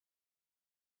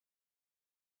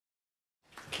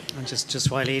And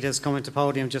just while Ida's coming to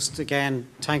podium, just again,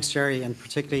 thanks, Jerry, and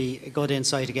particularly a good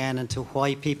insight again into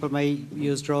why people may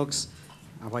use drugs,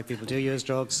 or why people do use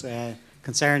drugs.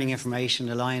 Concerning information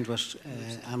aligned with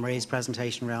Anne-Marie's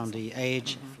presentation around the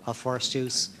age of first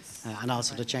use and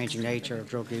also the changing nature of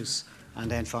drug use. And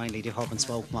then finally, the hub and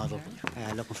spoke model,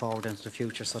 looking forward into the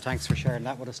future. So thanks for sharing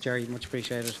that with us, Jerry, much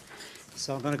appreciated.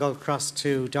 So I'm going to go across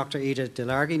to Dr. Ide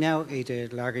Delargy now.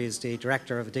 Ide Delargy is the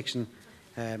Director of Addiction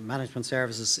Management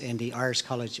Services in the Irish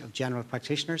College of General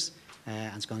Practitioners,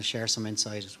 and is going to share some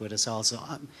insights with us also.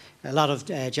 A lot of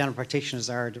general practitioners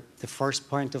are the first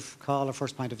point of call or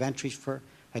first point of entry for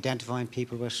identifying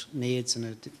people with needs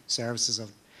and services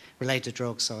of related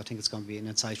drugs, so I think it's going to be an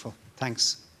insightful.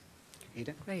 Thanks.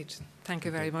 Ide. Great. Thank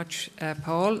you very much,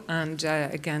 Paul. And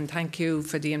again, thank you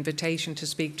for the invitation to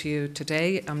speak to you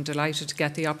today. I'm delighted to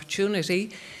get the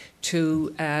opportunity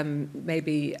to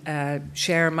maybe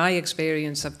share my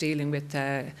experience of dealing with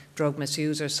drug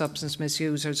misusers, substance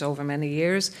misusers over many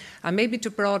years, and maybe to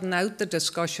broaden out the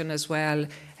discussion as well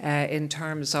in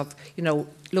terms of,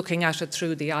 looking at it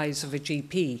through the eyes of a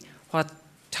GP. What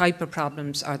type of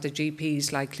problems are the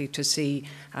GPs likely to see,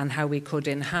 and how we could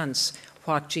enhance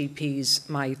what GPs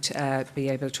might be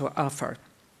able to offer.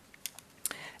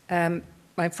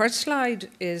 My first slide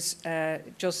is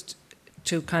just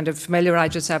to kind of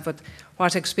familiarise yourself with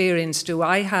what experience do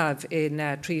I have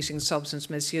in treating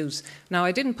substance misuse. Now,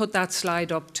 I didn't put that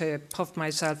slide up to puff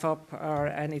myself up or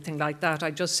anything like that. I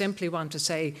just simply want to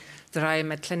say that I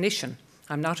am a clinician.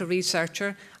 I'm not a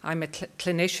researcher. I'm a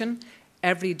clinician.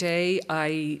 Every day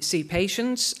I see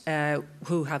patients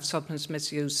who have substance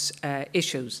misuse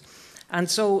issues. And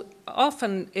so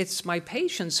often it's my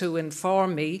patients who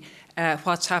inform me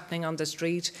what's happening on the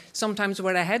street. Sometimes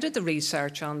we're ahead of the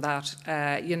research on that,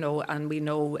 and we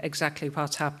know exactly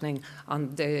what's happening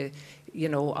on the,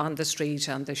 on the street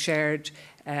and the shared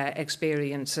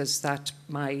experiences that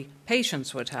my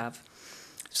patients would have.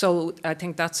 So I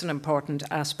think that's an important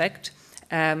aspect.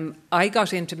 I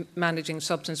got into managing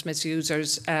substance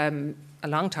misusers a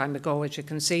long time ago, as you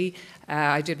can see.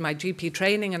 I did my GP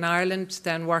training in Ireland,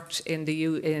 then worked in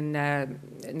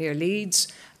near Leeds,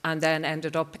 and then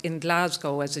ended up in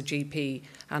Glasgow as a GP.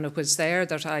 And it was there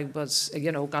that I was,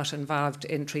 got involved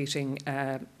in treating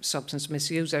substance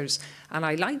misusers. And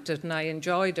I liked it and I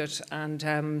enjoyed it. And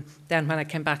then when I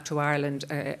came back to Ireland,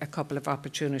 a couple of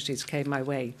opportunities came my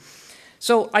way.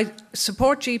 So I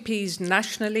support GPs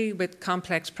nationally with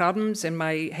complex problems in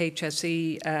my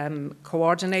HSE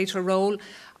coordinator role.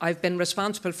 I've been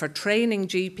responsible for training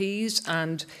GPs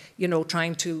and,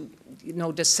 trying to,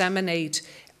 disseminate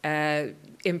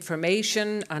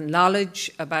information and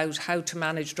knowledge about how to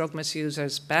manage drug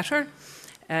misusers better.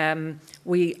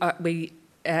 We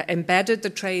embedded the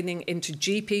training into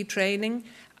GP training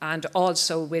and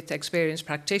also with experienced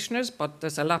practitioners, but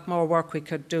there's a lot more work we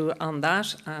could do on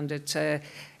that, and it's a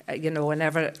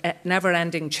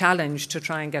never-ending challenge to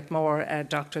try and get more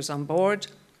doctors on board.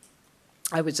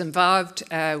 I was involved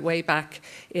way back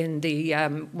in the,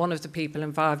 one of the people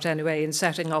involved anyway, in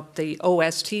setting up the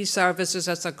OST services,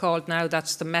 as they're called now.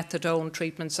 That's the methadone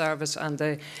treatment service and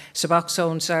the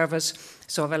Suboxone service.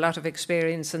 So I have a lot of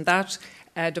experience in that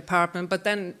department. But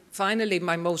then finally,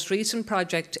 my most recent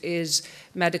project is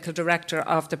medical director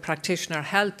of the Practitioner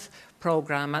Health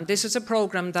Programme. And this is a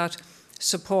programme that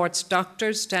supports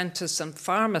doctors, dentists and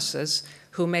pharmacists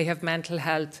who may have mental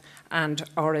health and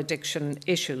or addiction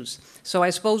issues. So I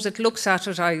suppose it looks at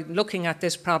it, I'm looking at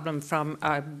this problem from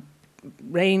a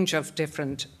range of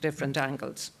different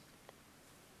angles.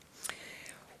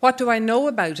 What do I know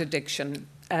about addiction?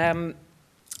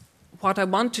 What I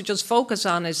want to just focus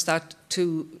on is that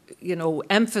to,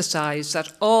 emphasize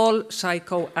that all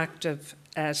psychoactive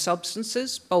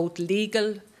substances, both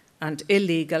legal and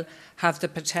illegal, have the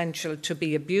potential to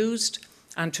be abused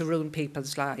and to ruin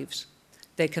people's lives.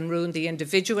 They can ruin the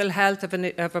individual health of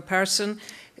a person.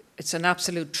 It's an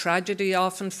absolute tragedy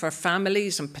often for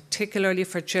families and particularly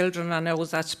for children. I know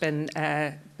that's been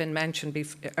mentioned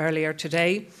earlier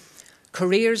today.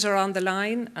 Careers are on the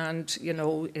line, and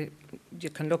you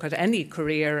can look at any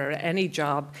career or any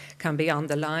job can be on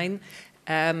the line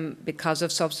because of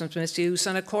substance misuse,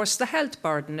 and of course the health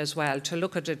burden as well, to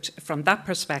look at it from that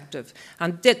perspective.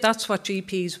 And that's what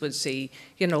GPs would see,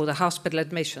 the hospital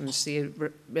admissions, the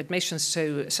admissions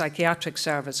to psychiatric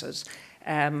services,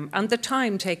 and the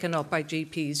time taken up by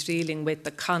GPs dealing with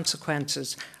the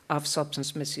consequences of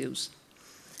substance misuse.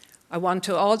 I want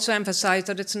to also emphasise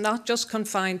that it's not just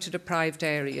confined to deprived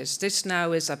areas. This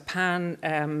now is a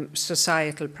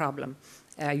pan-societal problem.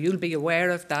 You'll be aware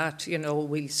of that. You know,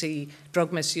 we'll see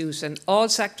drug misuse in all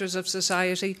sectors of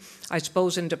society. I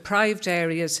suppose in deprived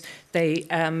areas, they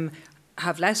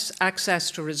have less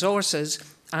access to resources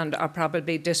and are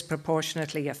probably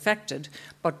disproportionately affected,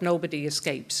 but nobody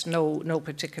escapes. No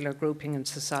particular grouping in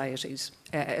societies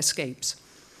escapes.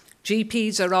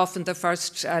 GPs are often the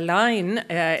first line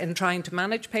in trying to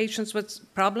manage patients with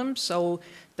problems. So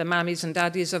the mammies and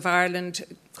daddies of Ireland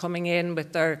coming in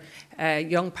with their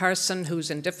young person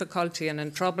who's in difficulty and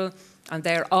in trouble, and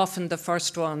they're often the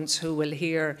first ones who will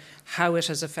hear how it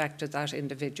has affected that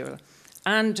individual.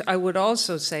 And I would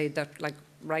also say that, like,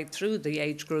 right through the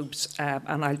age groups,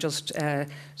 and I'll just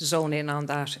zone in on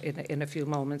that in a few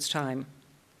moments' time.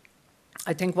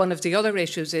 I think one of the other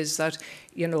issues is that,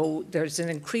 you know, there's an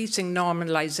increasing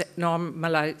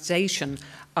normalization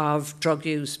of drug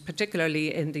use,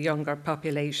 particularly in the younger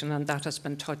population, and that has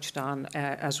been touched on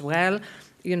as well,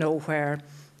 you know, where,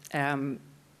 you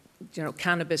know,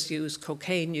 cannabis use,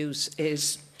 cocaine use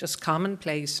is just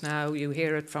commonplace now. You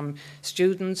hear it from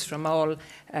students from all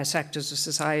sectors of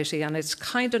society, and it's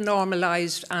kind of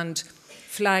normalised and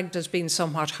flagged as being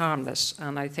somewhat harmless,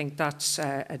 and I think that's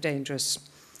a dangerous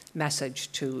message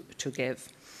to give.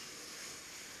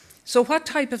 So what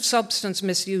type of substance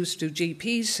misuse do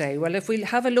GPs say? Well, if we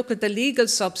have a look at the legal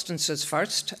substances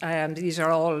first, these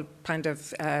are all kind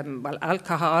of, well,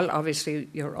 alcohol, obviously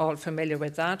you're all familiar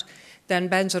with that. Then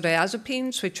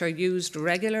benzodiazepines, which are used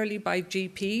regularly by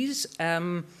GPs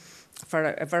for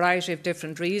a variety of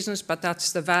different reasons, but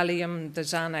that's the Valium, the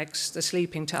Xanax, the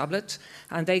sleeping tablets,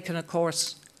 and they can, of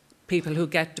course, people who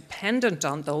get dependent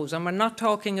on those, and we're not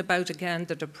talking about, again,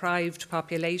 the deprived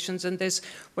populations in this,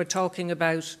 we're talking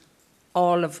about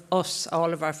all of us,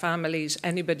 all of our families,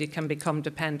 anybody can become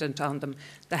dependent on them.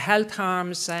 The health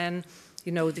harms then,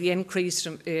 you know, the increase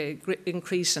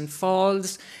in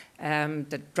falls,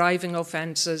 the driving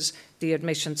offences, the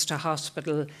admissions to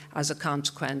hospital as a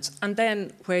consequence. And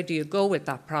then where do you go with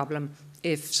that problem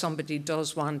if somebody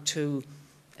does want to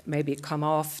maybe come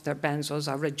off their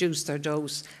benzos or reduce their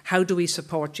dose? How do we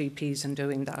support GPs in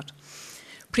doing that?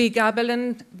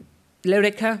 Pregabalin,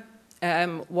 Lyrica,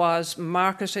 was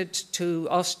marketed to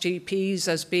us GPs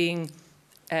as being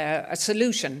a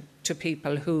solution to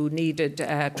people who needed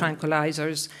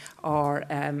tranquilizers or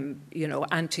you know,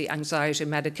 anti-anxiety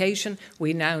medication.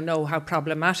 We now know how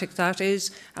problematic that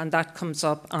is, and that comes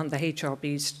up on the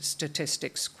HRB's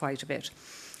statistics quite a bit.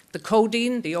 The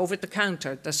codeine, the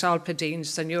over-the-counter, the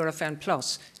solpadines, the Nurofen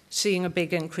Plus, seeing a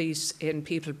big increase in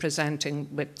people presenting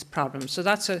with problems.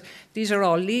 So these are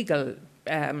all legal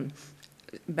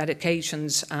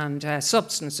medications and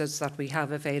substances that we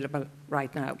have available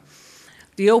right now.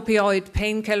 The opioid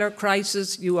painkiller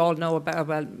crisis, you all know about,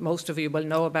 well, most of you will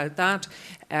know about that,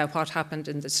 what happened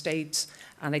in the States.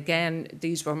 And again,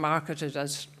 these were marketed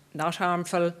as not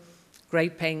harmful,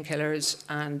 great painkillers,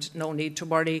 and no need to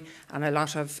worry. And a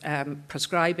lot of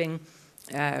prescribing,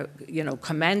 you know,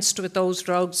 commenced with those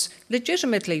drugs,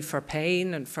 legitimately for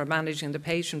pain and for managing the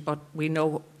patient, but we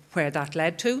know where that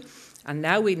led to. And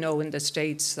now we know in the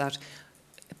States that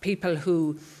people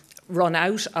who run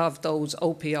out of those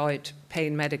opioid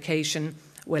pain medication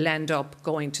will end up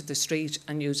going to the street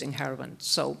and using heroin.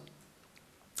 So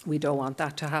we don't want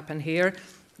that to happen here.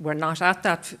 We're not at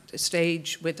that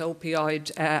stage with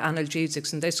opioid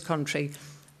analgesics in this country,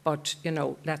 but, you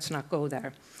know, let's not go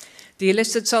there. The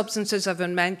illicit substances have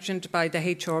been mentioned by the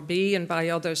HRB and by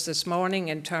others this morning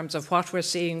in terms of what we're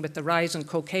seeing with the rise in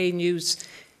cocaine use,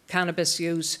 cannabis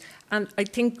use, and I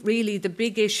think really the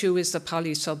big issue is the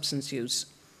polysubstance use.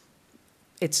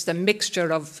 It's the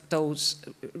mixture of those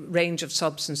range of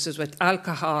substances, with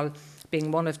alcohol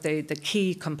being one of the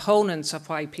key components of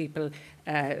why people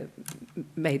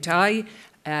may die,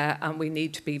 and we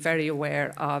need to be very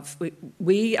aware of,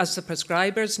 we as the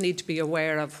prescribers need to be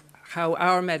aware of how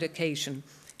our medication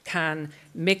can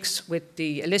mix with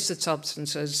the illicit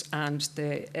substances and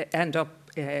end up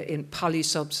in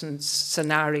polysubstance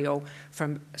scenario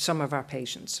from some of our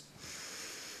patients.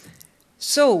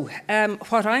 So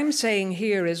what I'm saying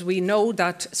here is we know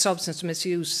that substance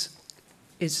misuse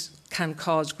can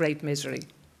cause great misery.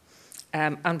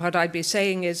 And what I'd be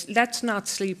saying is, let's not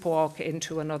sleepwalk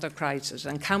into another crisis.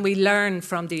 And can we learn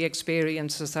from the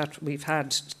experiences that we've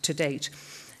had to date?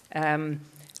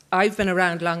 I've been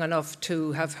around long enough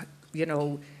to have, you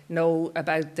know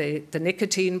about the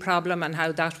nicotine problem and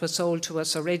how that was sold to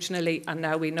us originally, and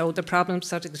now we know the problems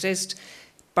that exist.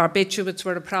 Barbiturates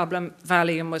were a problem,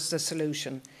 Valium was the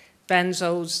solution.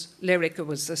 benzos, Lyrica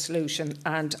was the solution,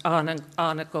 and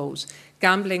on it goes.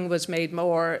 Gambling was made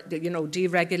more,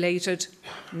 deregulated.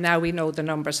 Now we know the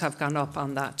numbers have gone up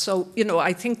on that. So,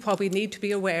 I think what we need to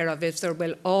be aware of is there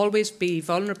will always be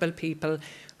vulnerable people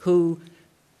who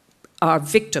are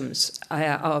victims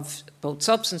of both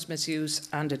substance misuse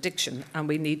and addiction, and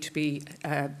we need to be,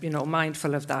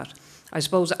 mindful of that. I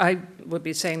suppose I would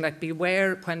be saying,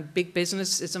 beware when big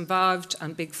business is involved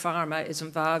and big pharma is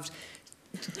involved,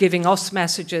 giving us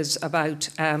messages about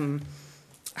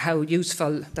how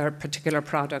useful their particular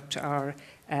product or,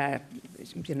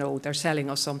 they're selling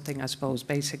us something, I suppose,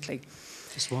 basically.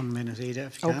 Just 1 minute, Ide,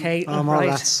 if you can. Okay,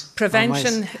 right.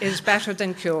 Prevention is better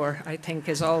than cure, I think,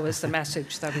 is always the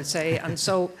message that we say. And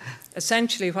so,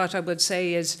 essentially, what I would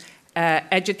say is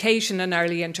education and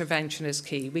early intervention is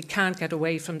key. We can't get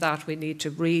away from that. We need to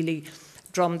really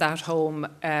drum that home.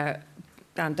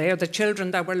 And they are the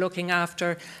children that we're looking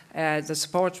after, the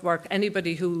support work.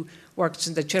 Anybody who works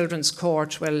in the children's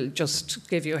court will just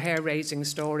give you hair-raising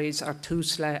stories, or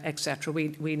TUSLA, etc.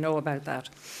 We know about that.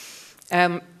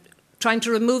 Trying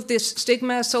to remove this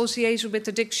stigma associated with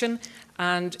addiction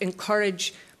and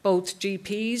encourage both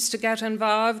GPs to get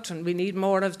involved, and we need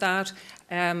more of that,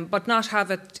 but not have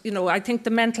it, I think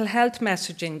the mental health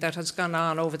messaging that has gone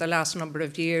on over the last number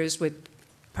of years with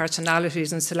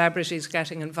personalities and celebrities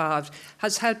getting involved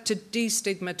has helped to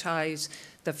destigmatise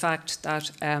the fact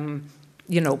that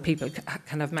people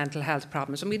can have mental health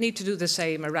problems. And we need to do the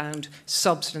same around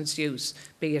substance use,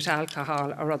 be it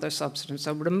alcohol or other substances.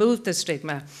 So remove the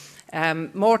stigma.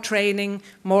 More training,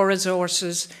 more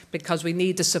resources, because we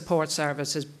need the support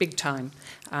services big time.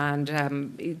 And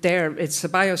it's the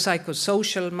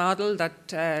biopsychosocial model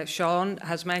that Sean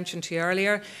has mentioned to you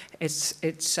earlier.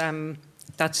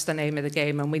 That's the name of the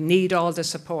game, and we need all the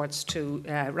supports to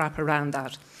wrap around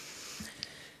that.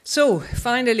 So,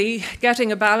 finally,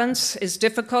 getting a balance is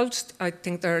difficult. I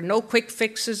think there are no quick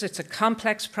fixes. It's a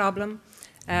complex problem.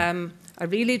 I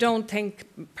really don't think,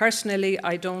 personally,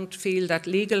 I don't feel that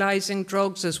legalising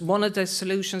drugs is one of the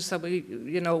solutions that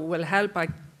will help. I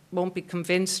won't be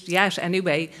convinced yet,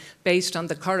 anyway, based on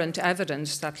the current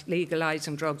evidence that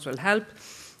legalising drugs will help.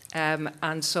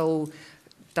 And so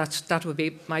that would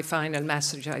be my final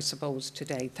message, I suppose,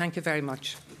 today. Thank you very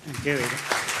much. Thank you, Ide.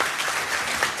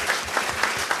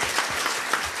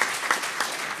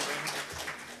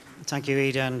 Thank you,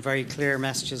 Ide, and very clear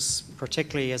messages,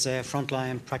 particularly as a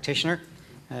frontline practitioner,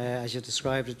 as you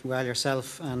described it well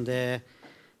yourself, and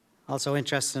also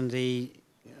interested in the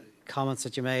comments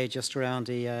that you made just around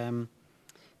the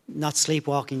not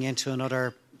sleepwalking into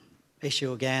another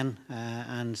issue again,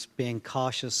 and being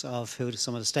cautious of who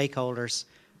some of the stakeholders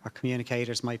or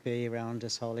communicators might be around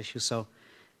this whole issue. So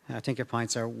I think your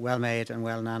points are well made and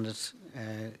well landed,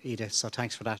 Ide, so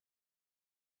thanks for that.